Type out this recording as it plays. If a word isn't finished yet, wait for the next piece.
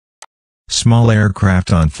small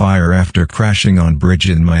aircraft on fire after crashing on bridge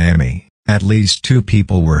in Miami. At least 2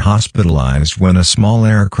 people were hospitalized when a small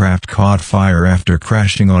aircraft caught fire after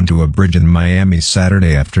crashing onto a bridge in Miami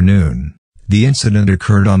Saturday afternoon. The incident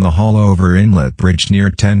occurred on the Haulover Inlet Bridge near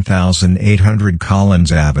 10,800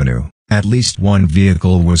 Collins Avenue. At least 1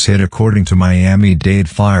 vehicle was hit according to Miami-Dade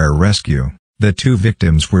Fire Rescue. The 2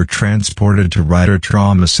 victims were transported to Ryder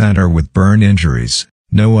Trauma Center with burn injuries.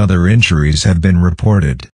 No other injuries have been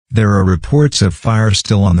reported. There are reports of fire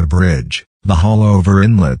still on the bridge. The Haulover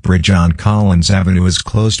Inlet Bridge on Collins Avenue is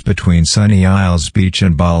closed between Sunny Isles Beach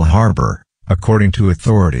and Bal Harbour. According to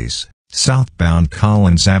authorities, southbound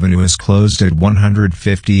Collins Avenue is closed at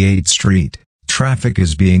 158th Street. Traffic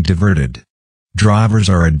is being diverted. Drivers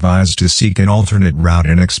are advised to seek an alternate route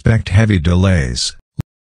and expect heavy delays.